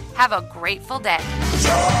 Have a grateful day.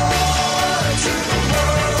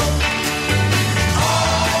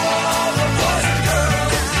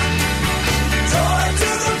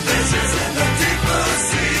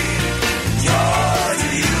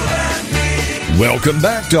 Welcome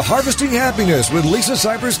back to Harvesting Happiness with Lisa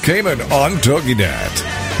Cypers Kamen on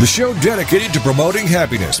TogiNet, the show dedicated to promoting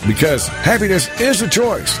happiness because happiness is a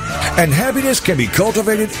choice, and happiness can be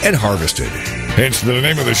cultivated and harvested. Hence the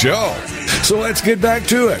name of the show. So let's get back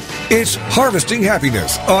to it. It's Harvesting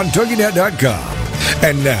Happiness on TogiNet.com.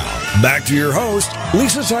 And now, back to your host,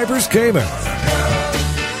 Lisa Cypers Kamen.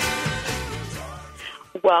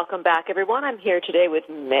 Welcome back, everyone. I'm here today with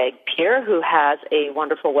Meg Pier, who has a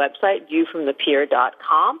wonderful website,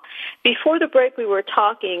 viewfromthepier.com. Before the break, we were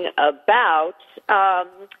talking about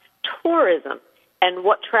tourism and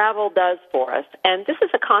what travel does for us. And this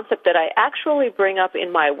is a concept that I actually bring up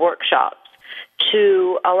in my workshops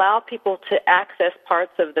to allow people to access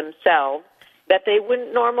parts of themselves that they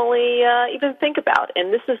wouldn't normally even think about.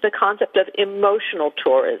 And this is the concept of emotional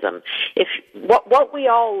tourism. What we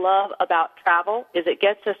all love about travel is it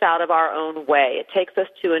gets us out of our own way. It takes us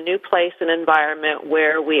to a new place and environment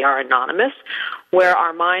where we are anonymous, where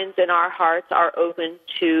our minds and our hearts are open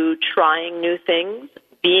to trying new things,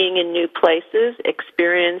 being in new places,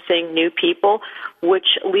 experiencing new people,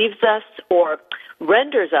 which leaves us or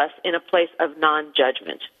renders us in a place of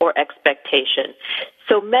non-judgment or expectation.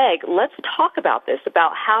 So, Meg, let's talk about this,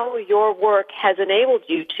 about how your work has enabled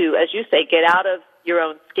you to, as you say, get out of your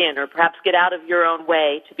own skin or perhaps get out of your own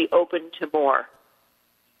way to be open to more.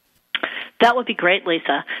 That would be great,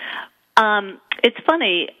 Lisa. It's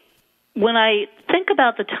funny, when I think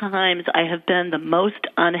about the times I have been the most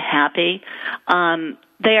unhappy,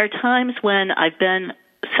 they are times when I've been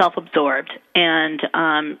self-absorbed and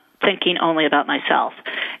thinking only about myself.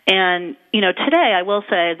 And, today I will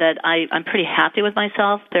say that I'm pretty happy with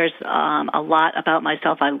myself. There's a lot about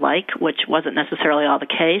myself I like, which wasn't necessarily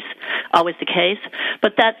always the case.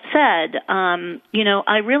 But that said,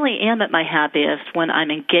 I really am at my happiest when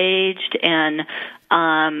I'm engaged and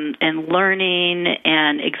learning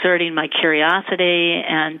and exerting my curiosity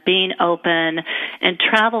and being open. And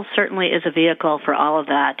travel certainly is a vehicle for all of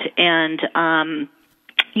that. And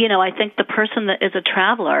I think the person that is a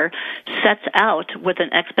traveler sets out with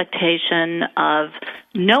an expectation of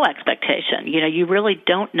no expectation. You really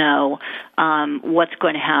don't know what's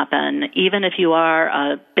going to happen. Even if you are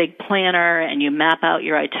a big planner and you map out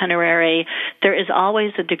your itinerary, there is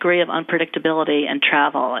always a degree of unpredictability in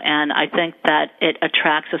travel. And I think that it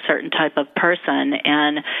attracts a certain type of person,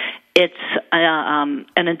 and it's an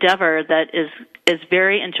endeavor that is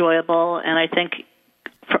very enjoyable, and I think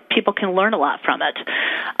people can learn a lot from it.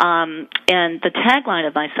 And the tagline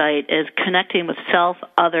of my site is connecting with self,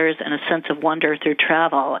 others, and a sense of wonder through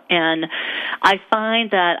travel. And I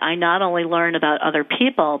find that I not only learn about other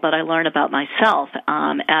people, but I learn about myself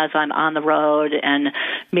as I'm on the road and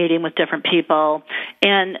meeting with different people.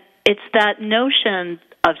 And it's that notion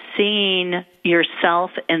of seeing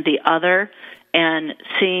yourself in the other and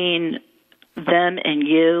seeing them and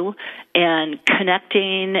you, and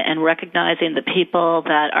connecting and recognizing the people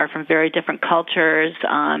that are from very different cultures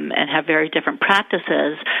and have very different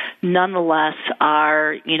practices, nonetheless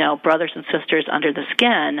are, brothers and sisters under the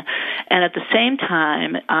skin. And at the same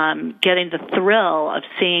time, getting the thrill of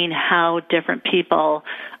seeing how different people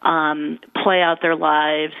play out their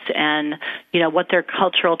lives and, what their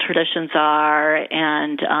cultural traditions are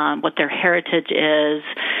and what their heritage is.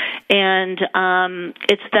 And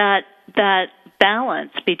it's that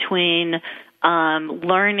balance between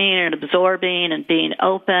learning and absorbing and being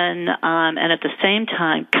open and at the same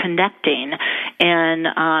time connecting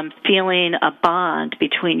and feeling a bond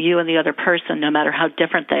between you and the other person, no matter how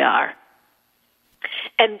different they are.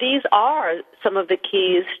 And these are some of the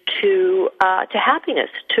keys to happiness,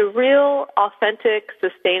 to real, authentic,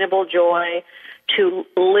 sustainable joy, to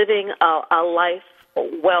living a life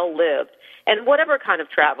well lived. And whatever kind of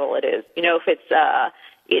travel it is, if it's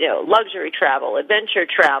luxury travel, adventure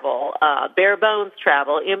travel, bare bones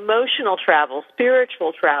travel, emotional travel,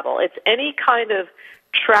 spiritual travel. It's any kind of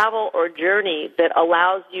travel or journey that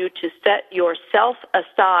allows you to set yourself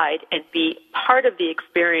aside and be part of the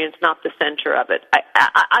experience, not the center of it.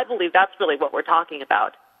 I believe that's really what we're talking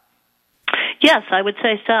about. Yes, I would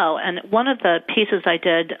say so. And one of the pieces I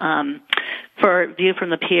did for View from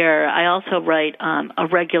the Pier, I also write a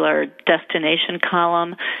regular destination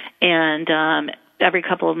column, and every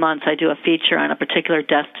couple of months I do a feature on a particular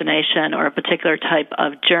destination or a particular type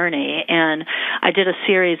of journey. And I did a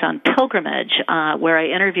series on pilgrimage where I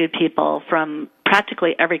interviewed people from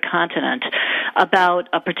practically every continent about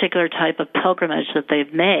a particular type of pilgrimage that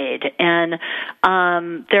they've made. And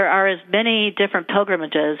there are as many different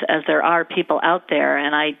pilgrimages as there are people out there,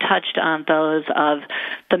 and I touched on those of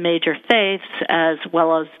the major faiths as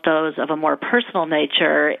well as those of a more personal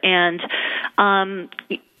nature. And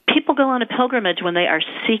people go on a pilgrimage when they are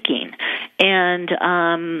seeking. And,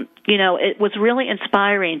 it was really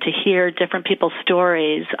inspiring to hear different people's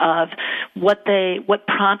stories of what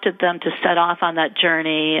prompted them to set off on that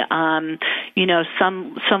journey,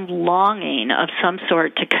 some longing of some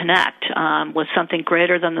sort to connect with something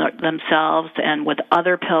greater than themselves and with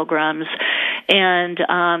other pilgrims. And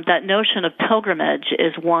that notion of pilgrimage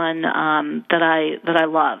is one that I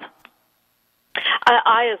love.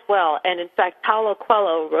 I as well. And in fact, Paulo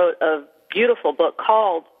Coelho wrote a beautiful book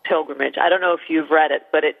called Pilgrimage. I don't know if you've read it,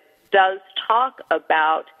 but it does talk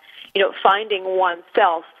about, finding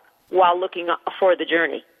oneself while looking for the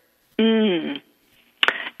journey.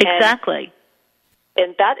 Exactly.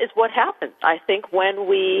 And that is what happens, I think, when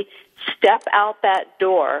we step out that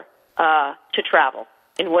door to travel.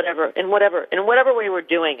 In whatever way we're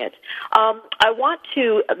doing it. I want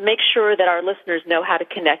to make sure that our listeners know how to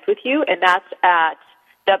connect with you, and that's at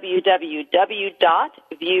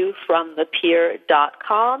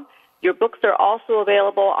www.viewfromthepier.com. Your books are also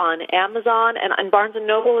available on Amazon and Barnes &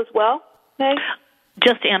 Noble as well, Meg?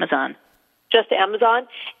 Just Amazon. Just Amazon,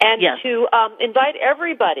 and yes. To invite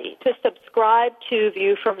everybody to subscribe to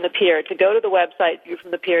View from the Pier, to go to the website,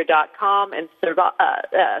 viewfromthepier.com, and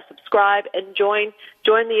subscribe and join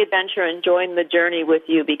the adventure and join the journey with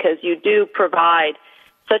you, because you do provide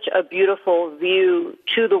such a beautiful view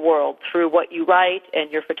to the world through what you write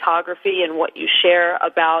and your photography and what you share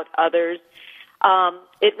about others.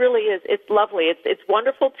 It really is. It's lovely. It's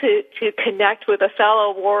wonderful to connect with a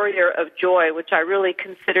fellow warrior of joy, which I really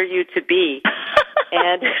consider you to be.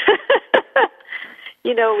 And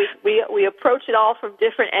we approach it all from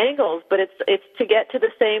different angles, but it's to get to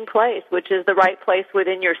the same place, which is the right place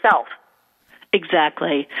within yourself.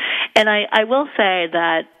 Exactly. And I will say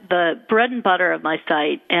that the bread and butter of my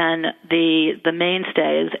site and the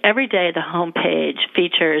mainstay is every day the homepage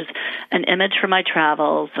features an image from my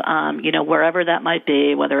travels, wherever that might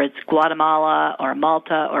be, whether it's Guatemala or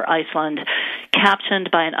Malta or Iceland, captioned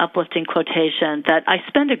by an uplifting quotation that I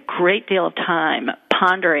spend a great deal of time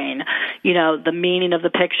pondering, the meaning of the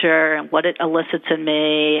picture and what it elicits in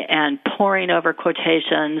me, and poring over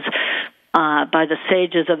quotations by the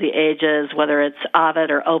sages of the ages, whether it's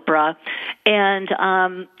Ovid or Oprah. And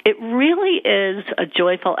it really is a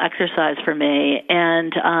joyful exercise for me.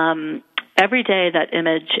 And every day that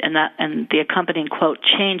image and the accompanying quote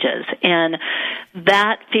changes. And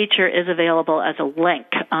that feature is available as a link.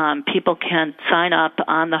 People can sign up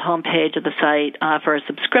on the homepage of the site for a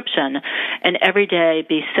subscription, and every day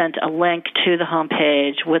be sent a link to the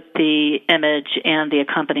homepage with the image and the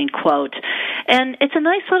accompanying quote. And it's a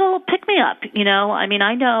nice little pick-me-up,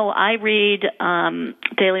 I know I read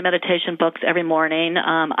daily meditation books every morning.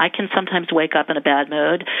 I can sometimes wake up in a bad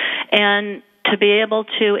mood, and to be able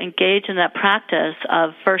to engage in that practice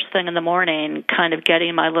of first thing in the morning, kind of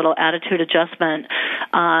getting my little attitude adjustment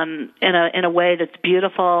in a way that's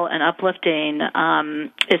beautiful and uplifting,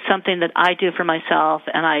 is something that I do for myself,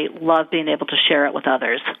 and I love being able to share it with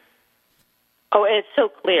others. Oh, and it's so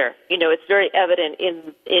clear. It's very evident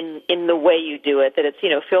in the way you do it, that it's,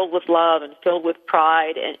 filled with love and filled with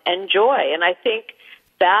pride and joy. And I think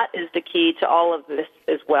that is the key to all of this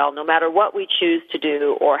as well. No matter what we choose to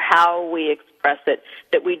do or how we express it,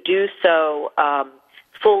 that we do so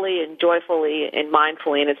fully and joyfully and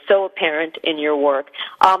mindfully, and it's so apparent in your work.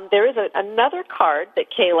 There is another card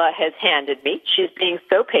that Kayla has handed me. She's being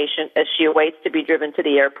so patient as she awaits to be driven to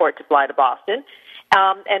the airport to fly to Boston.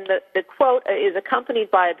 And the quote is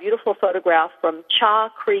accompanied by a beautiful photograph from Cha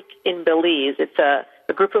Creek in Belize. It's a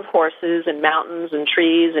group of horses and mountains and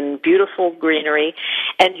trees and beautiful greenery.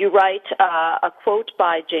 And you write a quote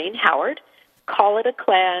by Jane Howard: call it a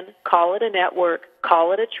clan, call it a network,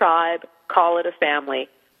 call it a tribe, call it a family.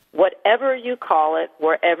 Whatever you call it,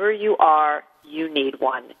 wherever you are, you need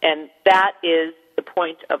one. And that is the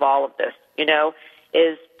point of all of this,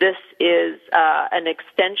 is this is an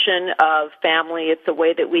extension of family. It's a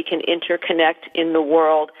way that we can interconnect in the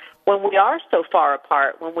world when we are so far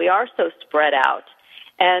apart, when we are so spread out.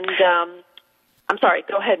 And I'm sorry,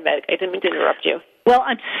 go ahead, Meg. I didn't mean to interrupt you. Well,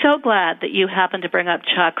 I'm so glad that you happened to bring up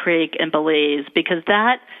Chalk Creek in Belize, because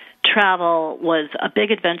that travel was a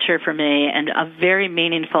big adventure for me and a very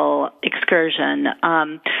meaningful excursion.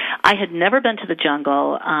 I had never been to the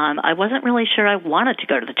jungle. I wasn't really sure I wanted to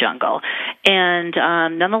go to the jungle. And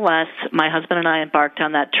nonetheless, my husband and I embarked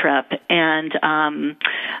on that trip. And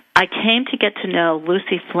I came to get to know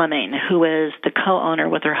Lucy Fleming, who is the co-owner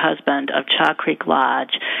with her husband of Chalk Creek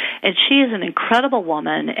Lodge. And she is an incredible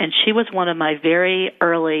woman, and she was one of my very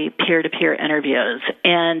early peer-to-peer interviews.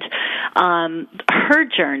 And her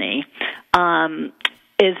journey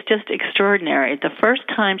is just extraordinary. The first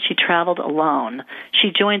time she traveled alone,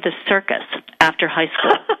 she joined the circus after high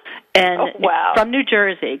school. And from New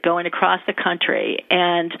Jersey, going across the country.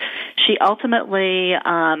 And she ultimately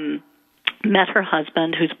met her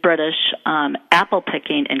husband, who's British, apple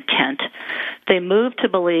picking in Kent. They moved to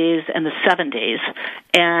Belize in the 70s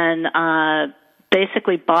and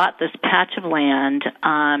basically bought this patch of land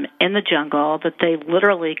in the jungle that they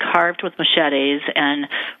literally carved with machetes and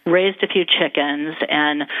raised a few chickens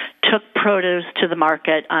and took produce to the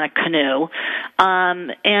market on a canoe.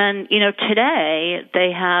 And, today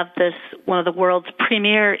they have one of the world's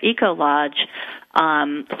premier eco-lodge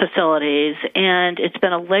facilities, and it's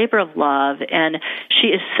been a labor of love, and she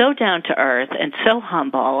is so down to earth and so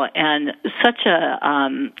humble and such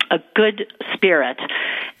a good spirit.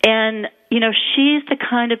 And she's the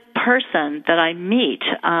kind of person that I meet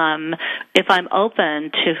if I'm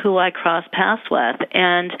open to who I cross paths with.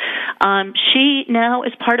 And she now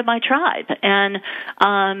is part of my tribe. And,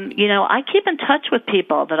 I keep in touch with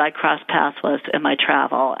people that I cross paths with in my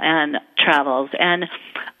travels. And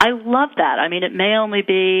I love that. I mean, it may only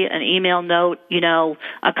be an email note,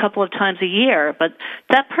 a couple of times a year, but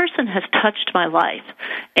that person has touched my life.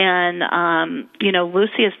 And,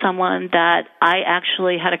 Lucy is someone that I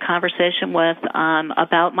actually had a conversation with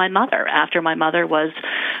about my mother after my mother was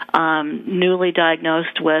newly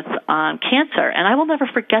diagnosed with cancer. And I will never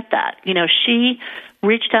forget that. She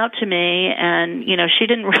reached out to me, and, she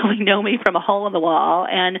didn't really know me from a hole in the wall,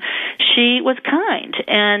 and she was kind.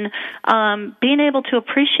 And being able to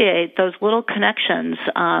appreciate those little connections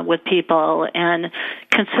with people and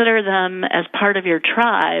consider them as part of your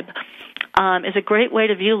tribe is a great way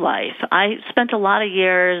to view life. I spent a lot of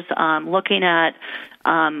years looking at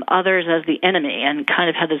others as the enemy and kind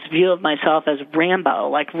of had this view of myself as Rambo,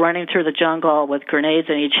 like running through the jungle with grenades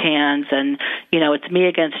in each hand and, it's me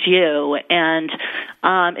against you. And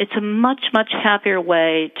it's a much, much happier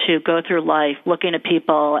way to go through life looking at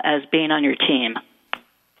people as being on your team.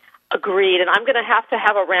 Agreed. And I'm going to have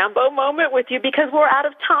a Rambo moment with you because we're out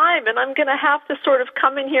of time, and I'm going to have to sort of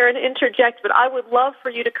come in here and interject, but I would love for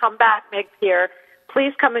you to come back, Meg Pier.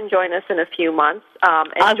 Please come and join us in a few months.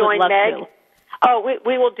 And join Meg. To. Oh,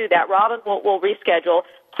 we will do that. Robin, we'll reschedule.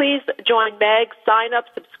 Please join Meg, sign up,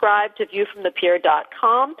 subscribe to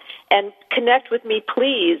viewfromthepier.com, and connect with me,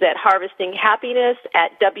 please, at Harvesting Happiness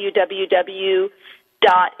at www.hh,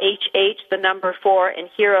 the number 4, and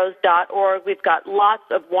heroes.org. We've got lots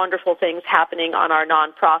of wonderful things happening on our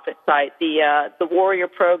nonprofit site. The Warrior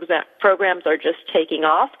programs are just taking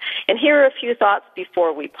off. And here are a few thoughts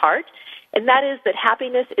before we part, and that is that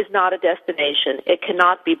happiness is not a destination. It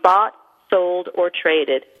cannot be bought, sold, or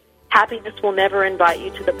traded. Happiness will never invite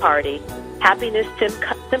you to the party. Happiness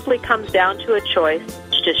simply comes down to a choice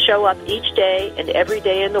to show up each day and every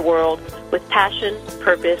day in the world with passion,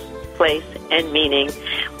 purpose, place, and meaning.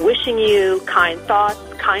 Wishing you kind thoughts,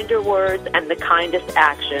 kinder words, and the kindest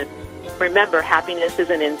action. Remember, happiness is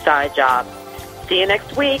an inside job. See you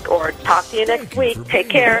next week, or talk to you next week. Take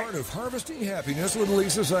care. Part of Harvesting Happiness with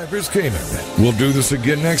Lisa Cypers Kamen. We'll do this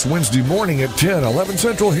again next Wednesday morning at 10, 11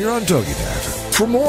 Central here on TogiNet. For more